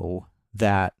know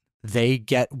that they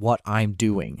get what I'm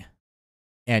doing.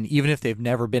 And even if they've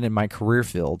never been in my career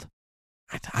field,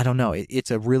 I don't know.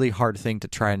 It's a really hard thing to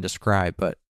try and describe,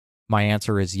 but my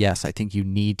answer is yes. I think you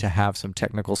need to have some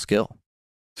technical skill.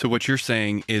 So what you're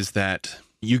saying is that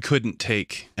you couldn't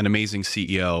take an amazing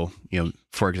CEO, you know,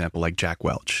 for example, like Jack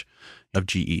Welch of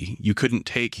GE. You couldn't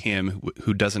take him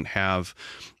who doesn't have,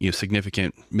 you know,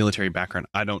 significant military background.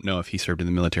 I don't know if he served in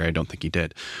the military. I don't think he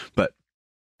did. But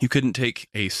you couldn't take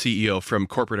a CEO from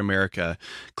corporate America.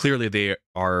 Clearly, they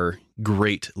are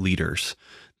great leaders.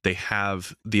 They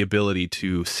have the ability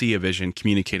to see a vision,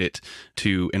 communicate it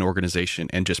to an organization,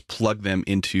 and just plug them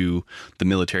into the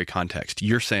military context.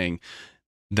 You're saying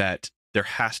that there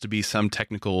has to be some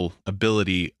technical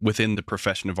ability within the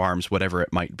profession of arms, whatever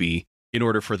it might be, in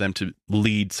order for them to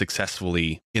lead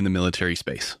successfully in the military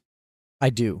space.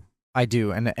 I do.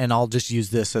 And I'll just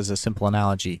use this as a simple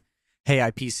analogy. Hey,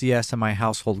 I PCS and my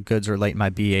household goods are late.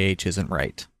 My BAH isn't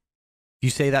right. If you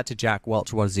say that to Jack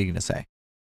Welch, what is he going to say?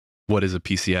 What is a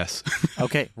PCS?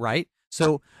 Okay, right?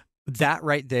 So that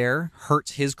right there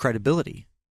hurts his credibility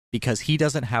because he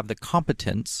doesn't have the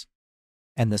competence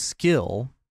and the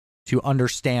skill to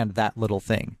understand that little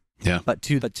thing. Yeah. But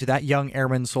to that young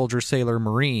airman, soldier, sailor,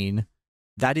 Marine,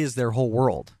 that is their whole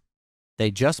world.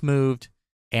 They just moved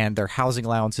and their housing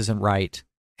allowance isn't right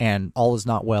and all is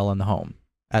not well in the home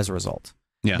as a result.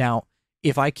 Yeah. Now,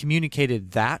 if I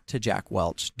communicated that to Jack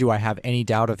Welch, do I have any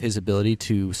doubt of his ability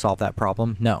to solve that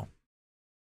problem? No.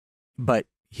 But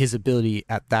his ability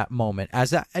at that moment,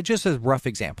 just as a rough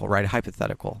example, right, a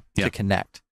hypothetical, to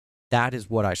connect, that is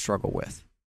what I struggle with.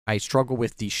 I struggle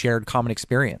with the shared common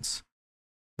experience,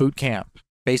 boot camp,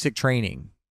 basic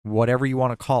training, whatever you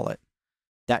want to call it,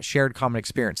 that shared common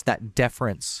experience, that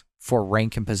deference for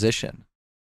rank and position.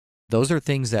 Those are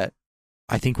things that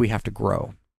I think we have to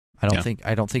grow. I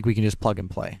don't think we can just plug and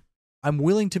play. I'm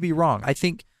willing to be wrong. I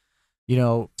think, you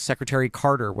know, Secretary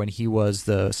Carter, when he was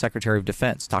the Secretary of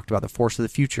Defense, talked about the force of the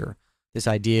future, this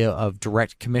idea of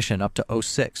direct commission up to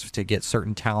 06 to get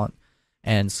certain talent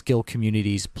and skill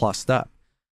communities plussed up.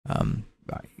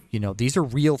 You know, these are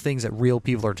real things that real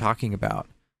people are talking about.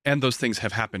 And those things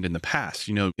have happened in the past.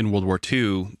 You know, in World War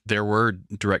II, there were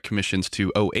direct commissions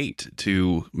to 08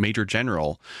 to Major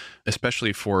General,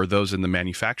 especially for those in the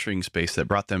manufacturing space that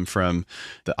brought them from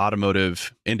the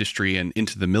automotive industry and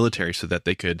into the military so that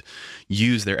they could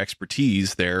use their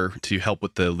expertise there to help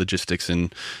with the logistics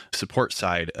and support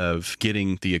side of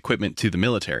getting the equipment to the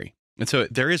military. And so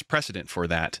there is precedent for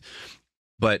that.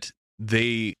 But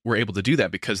they were able to do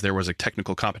that because there was a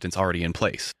technical competence already in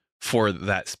place for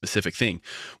that specific thing.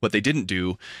 What they didn't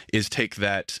do is take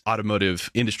that automotive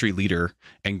industry leader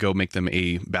and go make them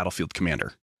a battlefield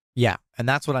commander. Yeah. And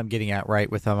that's what I'm getting at, right?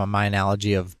 With my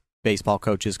analogy of baseball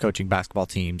coaches coaching basketball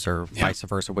teams or vice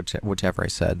versa, whichever I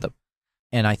said.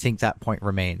 And I think that point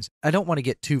remains. I don't want to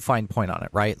get too fine point on it,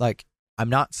 right? Like, I'm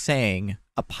not saying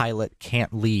a pilot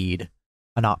can't lead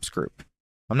an ops group.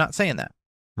 I'm not saying that,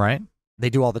 right? They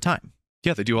do all the time.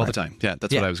 Yeah, they do all the time. Yeah,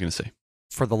 that's what I was going to say.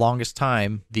 For the longest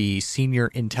time, the senior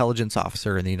intelligence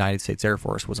officer in the United States Air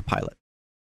Force was a pilot.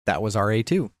 That was our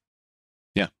A2.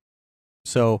 Yeah.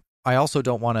 So I also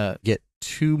don't want to get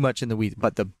too much in the weeds,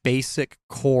 but the basic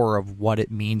core of what it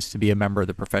means to be a member of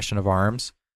the profession of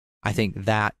arms, I think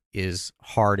that is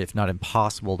hard, if not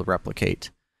impossible, to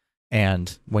replicate.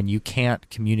 And when you can't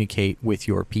communicate with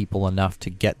your people enough to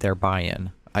get their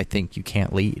buy-in, I think you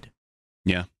can't lead.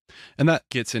 Yeah. And that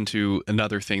gets into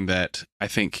another thing that I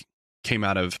think came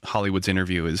out of Hollywood's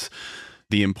interview is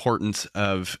the importance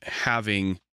of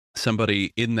having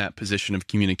somebody in that position of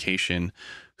communication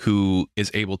who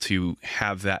is able to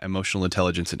have that emotional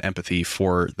intelligence and empathy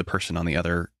for the person on the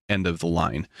other end of the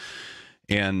line.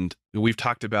 And we've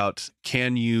talked about,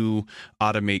 can you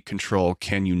automate control?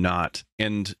 Can you not?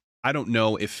 And I don't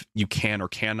know if you can or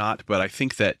cannot, but I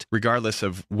think that regardless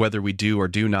of whether we do or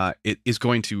do not, it is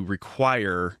going to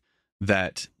require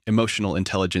that emotional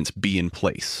intelligence be in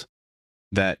place.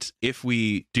 That if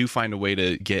we do find a way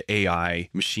to get AI,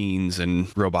 machines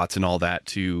and robots and all that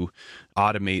to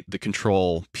automate the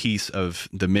control piece of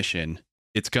the mission,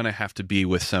 it's going to have to be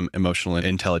with some emotional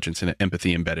intelligence and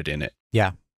empathy embedded in it.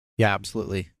 Yeah. Yeah,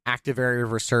 absolutely. Active area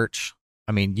of research.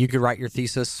 I mean, you could write your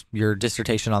thesis, your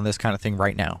dissertation on this kind of thing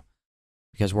right now,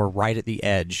 because we're right at the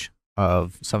edge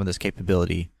of some of this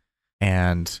capability.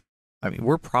 And I mean,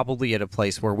 we're probably at a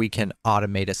place where we can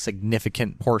automate a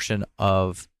significant portion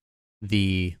of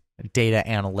the data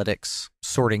analytics,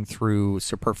 sorting through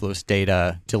superfluous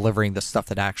data, delivering the stuff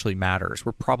that actually matters.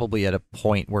 We're probably at a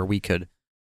point where we could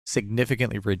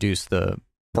significantly reduce the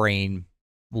brain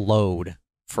load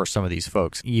for some of these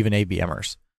folks, even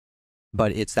ABMers.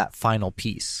 But it's that final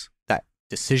piece, that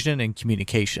decision and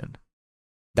communication.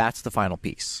 That's the final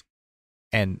piece.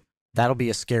 And that'll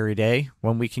be a scary day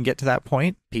when we can get to that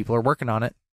point. People are working on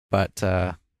it. But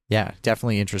yeah,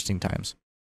 definitely interesting times.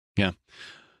 Yeah.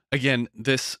 Again,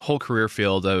 this whole career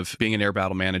field of being an air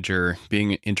battle manager,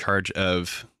 being in charge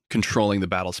of controlling the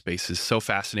battle space is so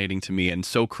fascinating to me and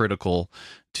so critical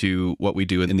to what we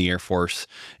do in the Air Force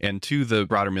and to the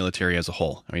broader military as a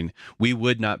whole. I mean, we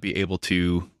would not be able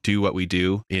to do what we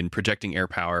do in projecting air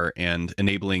power and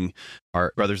enabling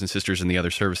our brothers and sisters in the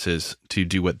other services to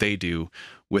do what they do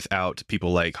without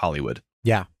people like Hollywood.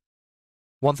 Yeah.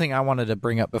 One thing I wanted to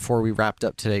bring up before we wrapped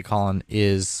up today, Colin,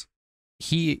 is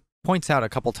he points out a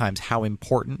couple times how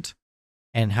important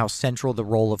and how central the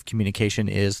role of communication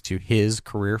is to his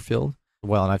career field.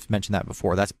 Well, and I've mentioned that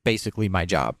before. That's basically my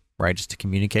job, right? Just to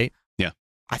communicate. Yeah.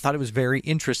 I thought it was very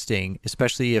interesting,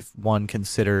 especially if one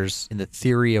considers in the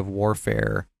theory of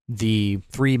warfare, the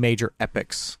three major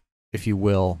epics, if you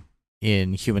will,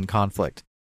 in human conflict.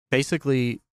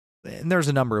 Basically, and there's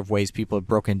a number of ways people have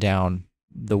broken down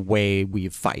the way we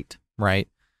fight, right?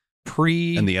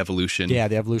 And the evolution. Yeah,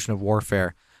 the evolution of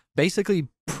warfare. Basically,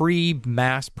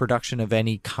 pre-mass production of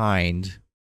any kind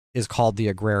is called the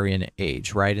agrarian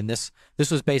age, right? And this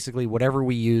was basically whatever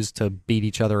we used to beat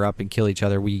each other up and kill each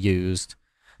other, we used.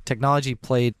 Technology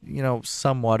played,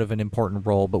 somewhat of an important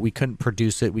role, but we couldn't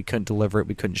produce it, we couldn't deliver it,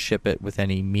 we couldn't ship it with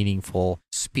any meaningful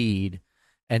speed.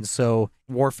 And so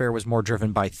warfare was more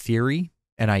driven by theory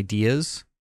and ideas.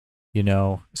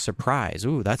 Surprise,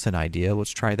 ooh, that's an idea,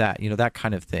 let's try that, that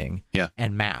kind of thing. Yeah.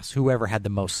 And mass, whoever had the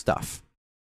most stuff.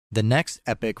 The next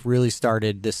epic really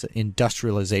started this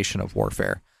industrialization of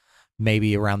warfare,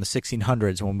 maybe around the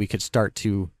 1600s, when we could start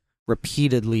to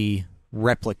repeatedly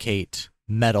replicate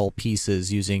metal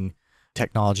pieces using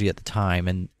technology at the time.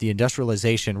 And the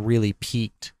industrialization really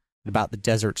peaked at about the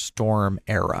Desert Storm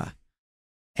era.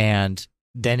 And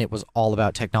then it was all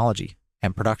about technology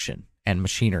and production and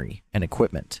machinery and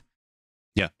equipment.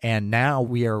 Yeah. And now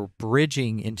we are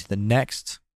bridging into the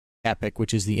next epic,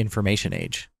 which is the information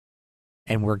age.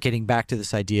 And we're getting back to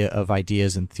this idea of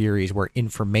ideas and theories where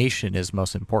information is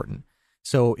most important.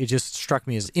 So it just struck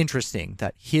me as interesting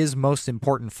that his most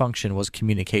important function was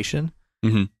communication.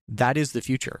 Mm-hmm. That is the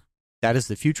future. That is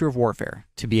the future of warfare,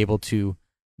 to be able to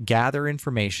gather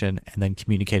information and then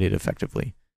communicate it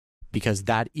effectively. Because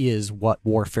that is what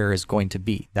warfare is going to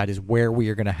be. That is where we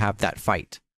are going to have that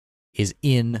fight, is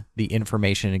in the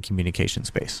information and communication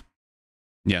space.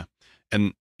 Yeah.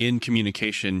 And in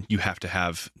communication, you have to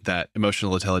have that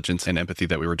emotional intelligence and empathy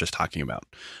that we were just talking about.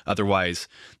 Otherwise,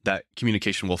 that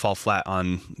communication will fall flat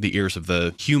on the ears of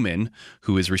the human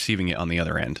who is receiving it on the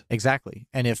other end. Exactly.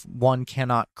 And if one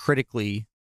cannot critically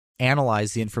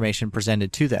analyze the information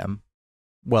presented to them,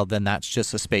 well, then that's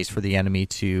just a space for the enemy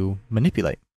to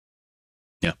manipulate.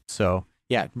 Yeah. So,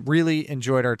 yeah, really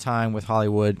enjoyed our time with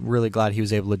Hollywood. Really glad he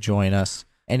was able to join us.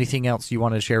 Anything else you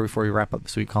wanted to share before we wrap up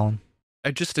this week, Colin?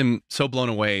 I just am so blown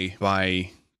away by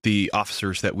the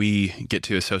officers that we get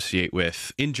to associate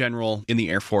with in general, in the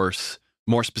Air Force,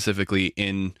 more specifically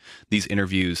in these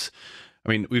interviews. I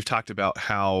mean, we've talked about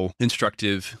how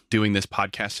instructive doing this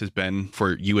podcast has been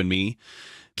for you and me.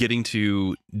 Getting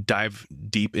to dive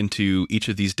deep into each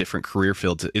of these different career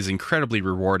fields is incredibly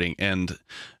rewarding. And,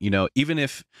 even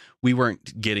if we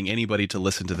weren't getting anybody to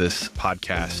listen to this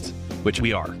podcast, which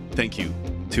we are, thank you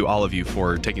to all of you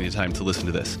for taking the time to listen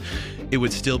to this, it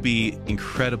would still be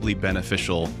incredibly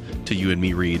beneficial to you and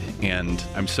me, Reed. And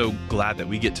I'm so glad that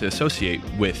we get to associate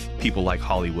with people like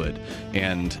Hollywood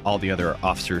and all the other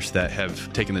officers that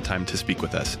have taken the time to speak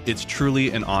with us. It's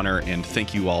truly an honor, and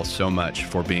thank you all so much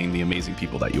for being the amazing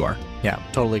people that you are. Yeah,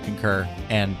 totally concur.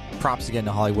 And props again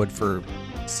to Hollywood for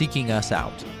seeking us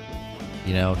out.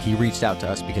 He reached out to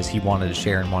us because he wanted to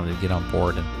share and wanted to get on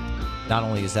board. And not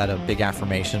only is that a big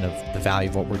affirmation of the value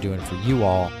of what we're doing for you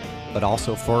all, but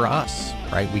also for us,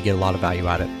 right? We get a lot of value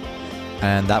out of it.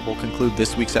 And that will conclude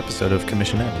this week's episode of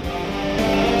Commission Ed.